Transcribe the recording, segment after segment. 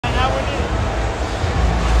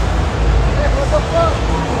Dude,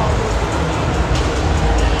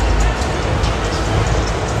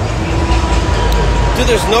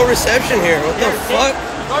 there's no reception here. What the fuck?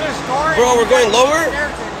 Bro, we're going lower?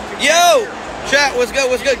 Yo! Chat, what's good?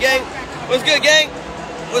 What's good, gang? What's good, gang?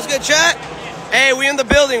 What's good, chat? Hey, we in the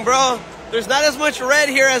building, bro. There's not as much red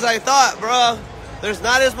here as I thought, bro. There's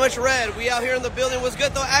not as much red. We out here in the building. What's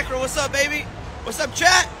good, though? Akron, what's up, baby? What's up,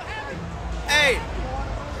 chat? Hey.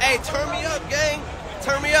 Hey, turn me up, gang.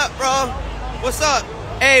 Turn me up, bro. What's up?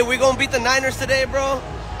 Hey, we gonna beat the Niners today, bro.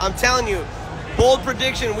 I'm telling you. Bold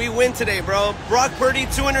prediction, we win today, bro. Brock Purdy,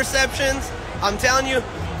 2 interceptions. I'm telling you,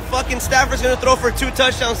 fucking Stafford's gonna throw for 2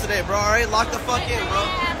 touchdowns today, bro. All right, lock the fuck in, bro.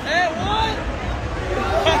 Hey, what?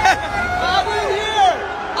 I'm in here.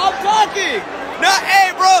 I'm talking. Nah,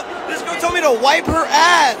 hey, bro. This girl told me to wipe her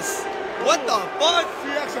ass. What the fuck?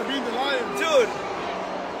 She actually beat the Lions. Dude.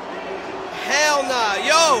 Hell nah.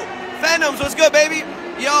 Yo, Phantoms, what's good, baby?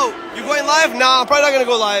 Yo, you going live? Nah, I'm probably not gonna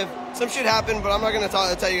go live. Some shit happened, but I'm not gonna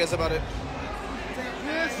tell you guys about it.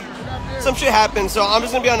 Some shit happened, so I'm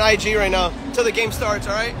just gonna be on IG right now till the game starts,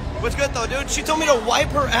 alright? What's good though, dude? She told me to wipe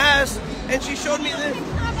her ass and she showed me this.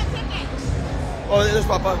 Oh, there's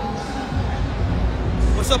Papa.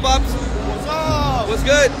 What's up, Pops? What's up? What's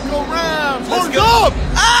good? Go Rams. Let's Hold go. up.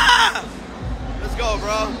 Ah! Let's go,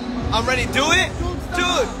 bro. I'm ready. Do it?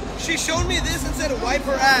 Dude, she showed me this and said wipe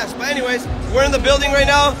her ass. But anyways, we're in the building right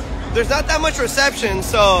now. There's not that much reception,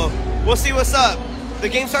 so we'll see what's up. The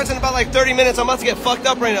game starts in about like 30 minutes. I'm about to get fucked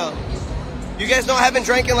up right now. You guys know I haven't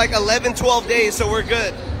drank in like 11, 12 days, so we're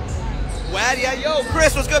good. Wad, yeah, yo,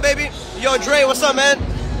 Chris, what's good, baby? Yo, Dre, what's up, man?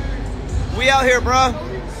 We out here, bro.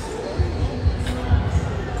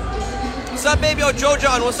 What's up, baby? Yo, Joe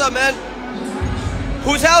John, what's up, man?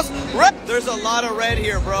 Whose house? Red. There's a lot of red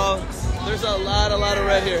here, bro. There's a lot of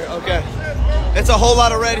red here. Okay. It's a whole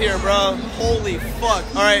lot of red here, bro. Holy fuck.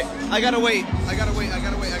 All right, I gotta wait.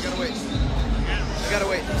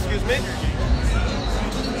 Excuse me.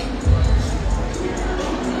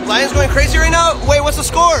 Lions going crazy right now? Wait, what's the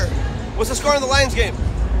score? What's the score in the Lions game? I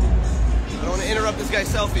don't want to interrupt this guy's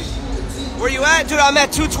selfie. Where you at? Dude, I'm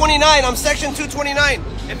at 229. I'm section 229.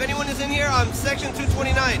 If anyone is in here, I'm section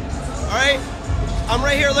 229. All right? I'm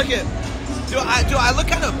right here. Look at. Dude, I look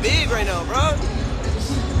kind of big right now, bro.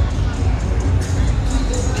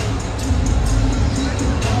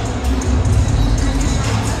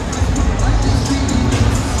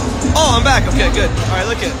 Oh, I'm back. Okay, good. All right,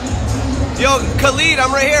 look at. Yo, Khalid,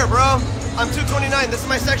 I'm right here, bro. I'm 229. This is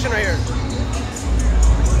my section right here.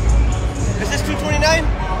 Is this 229?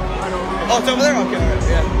 Oh, it's over there? Okay, all right,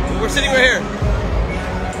 yeah. We're sitting right here.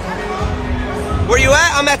 Where you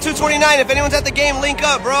at? I'm at 229. If anyone's at the game, link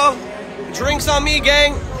up, bro. Drinks on me,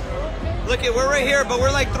 gang. Look it, we're right here, but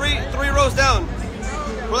we're like three rows down.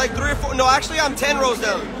 We're like 3 or 4. No, actually, I'm 10 rows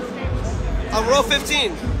down. I'm row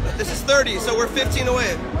 15. This is 30, so we're 15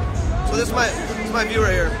 away. So this is my view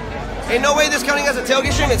right here. Ain't no way this counting as a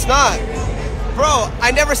tailgate stream. It's not. Bro,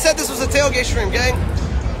 I never said this was a tailgate stream, gang.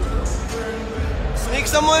 Sneak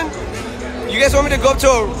someone? You guys want me to go up to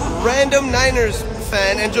a random Niners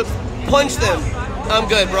fan and just punch them? I'm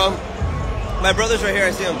good, bro. My brother's right here.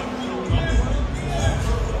 I see him.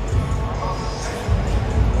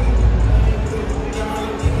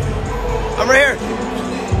 I'm right here.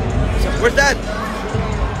 Where's Dad?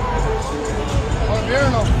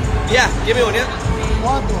 Yeah, give me one, yeah?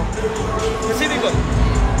 Pacifico.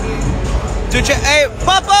 Dude, hey,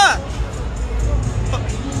 Papa!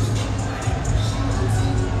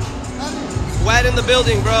 Wad in the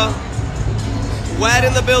building, bro. Wad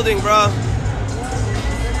in the building, bro.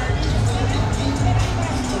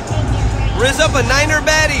 Riz up a Niner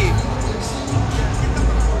baddie.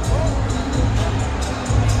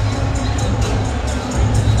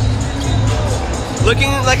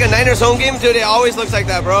 Looking like a Niners home game? Dude, it always looks like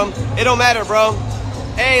that, bro. It don't matter, bro.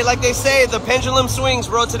 Hey, like they say, the pendulum swings,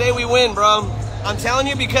 bro. Today we win, bro. I'm telling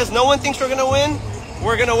you, because no one thinks we're going to win,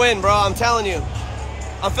 we're going to win, bro. I'm telling you.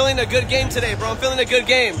 I'm feeling a good game today, bro. I'm feeling a good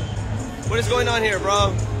game. What is going on here,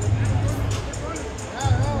 bro?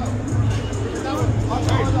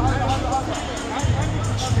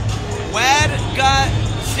 Wad got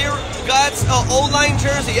an old line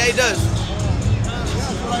jersey. Yeah, he does.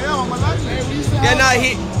 Yeah, nah,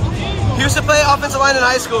 he used to play offensive line in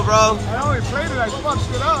high school, bro. I only played it, I fucked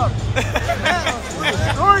it up.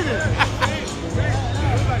 Destroyed it.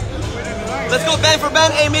 Let's go band for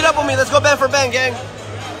band. Hey, meet up with me. Let's go band for band, gang.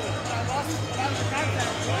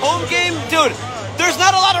 Home game, dude. There's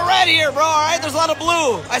not a lot of red here, bro, all right? There's a lot of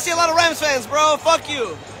blue. I see a lot of Rams fans, bro. Fuck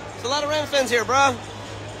you. There's a lot of Rams fans here, bro.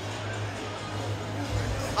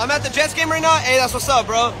 I'm at the Jets game right now. Hey, that's what's up,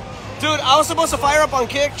 bro. Dude, I was supposed to fire up on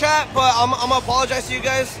kick, chat, but I'm gonna apologize to you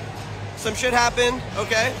guys. Some shit happened,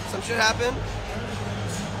 okay? Some shit happened.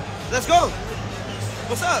 Let's go.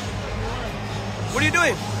 What's up? What are you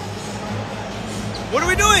doing? What are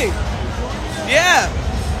we doing? Yeah.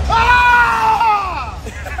 Ah!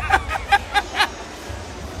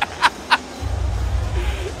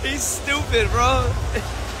 He's stupid, bro. All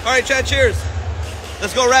right, chat, cheers.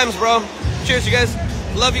 Let's go Rams, bro. Cheers, you guys.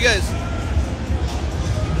 Love you guys.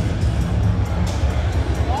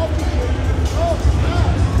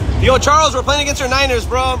 Yo, Charles, we're playing against your Niners,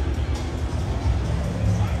 bro.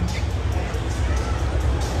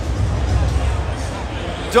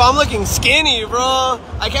 Dude, I'm looking skinny, bro.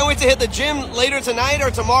 I can't wait to hit the gym later tonight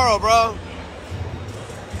or tomorrow, bro.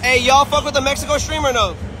 Hey, y'all fuck with the Mexico stream or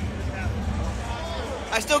no?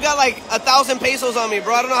 I still got like 1,000 pesos on me,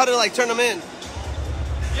 bro. I don't know how to like turn them in.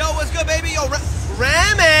 Yo, what's good, baby? Yo,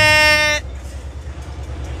 ram it.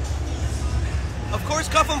 Of course,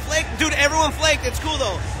 cuff and flake. Dude, everyone flaked. It's cool,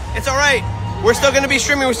 though. It's all right. We're still going to be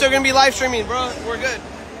streaming. We're still going to be live streaming, bro. We're good.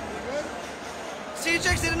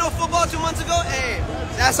 CHX didn't know football 2 months ago? Hey,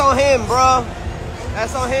 that's on him, bro.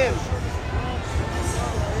 That's on him.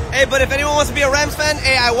 Hey, but if anyone wants to be a Rams fan,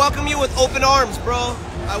 hey, I welcome you with open arms, bro.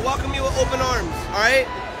 I welcome you with open arms, all right?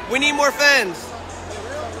 We need more fans.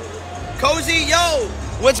 Cozy, yo.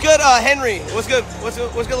 What's good, Henry? What's good? What's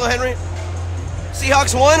good, little Henry?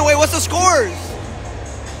 Seahawks won? Wait, what's the scores?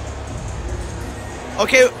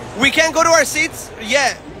 Okay, we can't go to our seats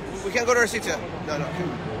yet. We can't go to our seats yet. No.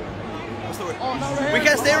 What's the word? We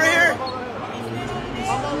can't stay right here?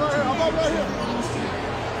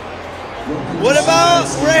 What about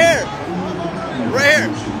right here? Right here.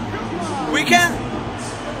 We can't.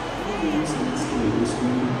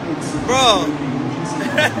 Bro.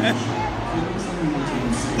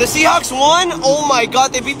 The Seahawks won? Oh my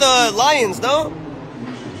god, they beat the Lions, no?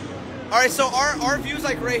 Alright, so our view's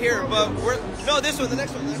like right here, but we're... No, this one, the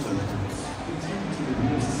next one.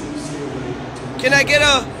 Can I get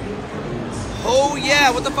a... Oh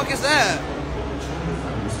yeah, what the fuck is that?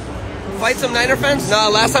 Fight some Niner fans? Nah,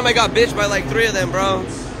 last time I got bitched by like 3 of them, bro.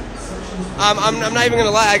 I'm not even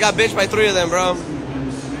gonna lie, I got bitched by 3 of them, bro.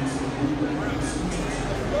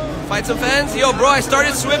 Fight some fans? Yo, bro, I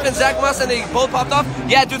started Swift and Zach Moss and they both popped off.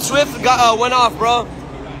 Yeah, dude, Swift went off, bro.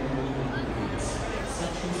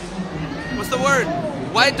 What's the word?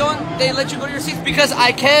 Why don't they let you go to your seats? Because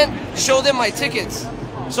I can't show them my tickets.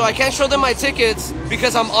 So I can't show them my tickets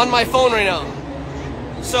because I'm on my phone right now.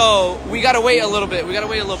 So we gotta wait a little bit.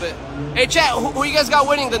 Hey, chat, who you guys got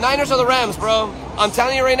winning? The Niners or the Rams, bro? I'm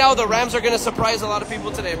telling you right now, the Rams are gonna surprise a lot of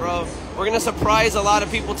people today, bro. We're gonna surprise a lot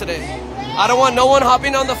of people today. I don't want no one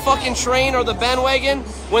hopping on the fucking train or the bandwagon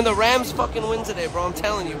when the Rams fucking win today, bro. I'm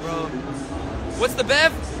telling you, bro. What's the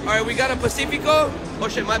bev? All right, we got a Pacifico. Oh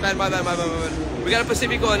shit, my bad. We got a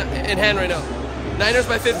Pacifico in hand right now. Niners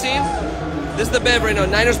by 15. This is the bev right now.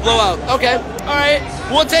 Niners blowout. Okay, all right.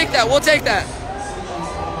 We'll take that.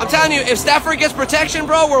 I'm telling you, if Stafford gets protection,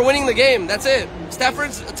 bro, we're winning the game. That's it.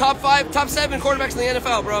 Stafford's top 5, top 7 quarterbacks in the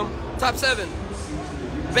NFL, bro. Top 7.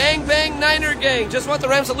 Bang, bang, Niner gang. Just want the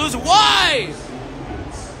Rams to lose. Why?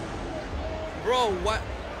 Bro,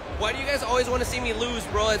 why do you guys always want to see me lose,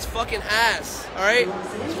 bro? It's fucking ass, all right?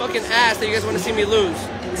 It's fucking ass that you guys want to see me lose.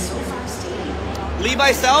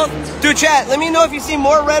 Levi South? Dude, chat, let me know if you see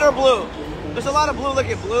more red or blue. There's a lot of blue. Look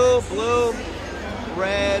at blue,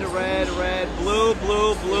 red, blue,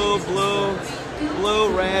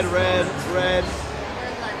 red.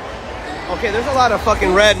 Okay, there's a lot of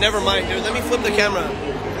fucking red. Never mind, dude. Let me flip the camera.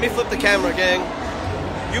 Gang.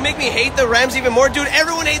 You make me hate the Rams even more. Dude,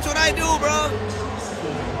 everyone hates what I do, bro.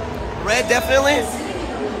 Red, definitely.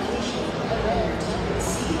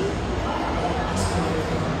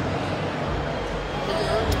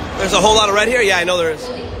 There's a whole lot of red here? Yeah, I know there is.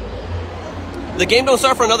 The game don't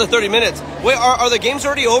start for another 30 minutes. Wait, are the games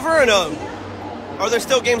already over or no? Are there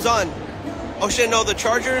still games on? Oh shit, no, the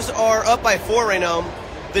Chargers are up by 4 right now.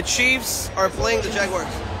 The Chiefs are playing the Jaguars.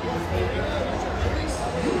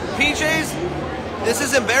 PJs, this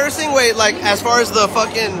is embarrassing. Wait, like as far as the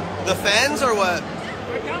fans or what?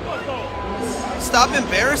 Stop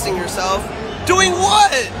embarrassing yourself. Doing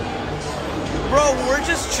what? Bro, we're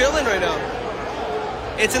just chilling right now.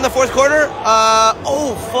 It's in the 4th quarter?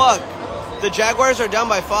 Oh fuck. The Jaguars are down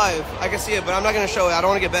by 5. I can see it, but I'm not gonna show it. I don't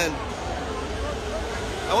wanna get banned.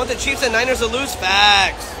 I want the Chiefs and Niners to lose.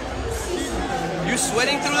 Facts. You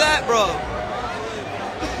sweating through that, bro?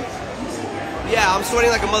 Yeah, I'm sweating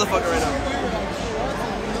like a motherfucker right now.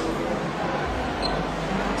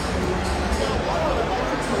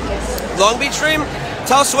 Long Beach stream?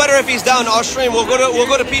 Tell Sweater if he's down. I'll stream. We'll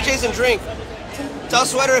go to PJ's and drink. Tell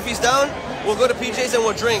Sweater if he's down, we'll go to PJ's and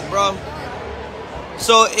we'll drink, bro.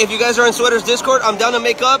 So if you guys are in Sweater's Discord, I'm down to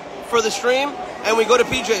make up for the stream, and we go to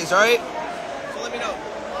PJ's, all right? So let me know.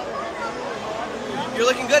 You're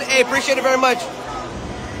looking good. Hey, appreciate it very much.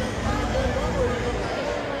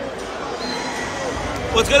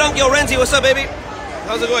 What's good, Uncle Renzi? What's up, baby?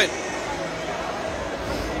 How's it going?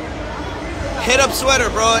 Hit up Sweater,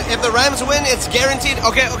 bro. If the Rams win, it's guaranteed.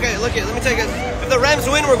 Okay, look it. Let me tell you guys. If the Rams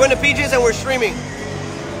win, we're going to PJ's and we're streaming.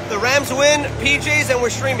 If the Rams win, PJ's and we're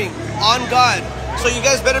streaming. On God. So you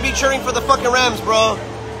guys better be cheering for the fucking Rams, bro.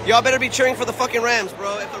 Y'all better be cheering for the fucking Rams,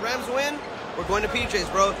 bro. If the Rams win, we're going to PJ's,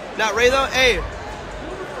 bro. Not Ray, though. Hey.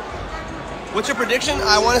 What's your prediction?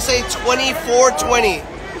 I want to say 24-20.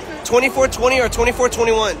 24-20 or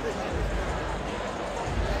 24-21.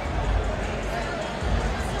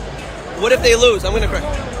 What if they lose? I'm going to cry.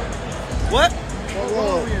 What?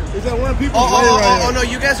 Is that one of people? Oh, no.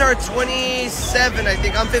 You guys are 27, I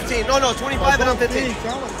think. I'm 15. No, 25 and I'm 15.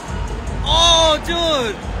 Oh,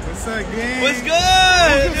 dude. What's up, gang? What's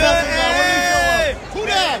good? Hey. Who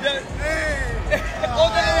that? Hey.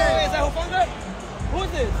 Is that Hufanga? Who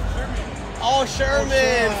is this? Oh,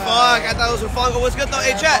 Sherman. Fuck, I thought it was Hufanga. What's good, though?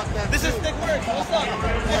 Hey, chat. This is Thick Merch. What's up?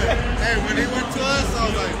 Hey, when he went to us, I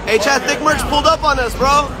was like... Hey, chat. Thick Merch pulled up on us,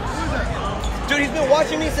 bro. Dude, he's been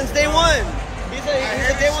watching me since day one. He's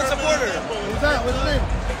a day one supporter. Who's that? What's his name?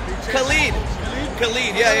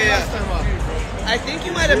 Khalid, yeah. I think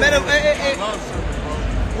you might have met him. Hey.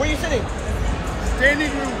 Where are you sitting? Standing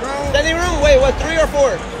room, bro. Standing room? Wait, what, 3 or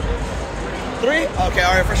 4? 3? Okay,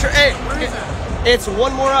 all right, for sure. Hey, Where is that? it's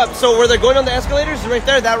one more up. So where they're going on the escalators is right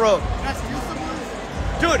there, that row. That's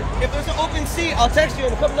Dude, if there's an open seat, I'll text you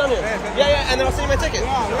and come down here. Yeah, and then I'll send you my ticket.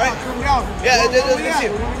 All right? Yeah, let's see.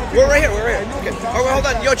 We're right here. Okay. All right, hold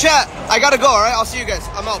on. Yo, chat, I gotta go, all right? I'll see you guys.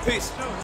 I'm out. Peace.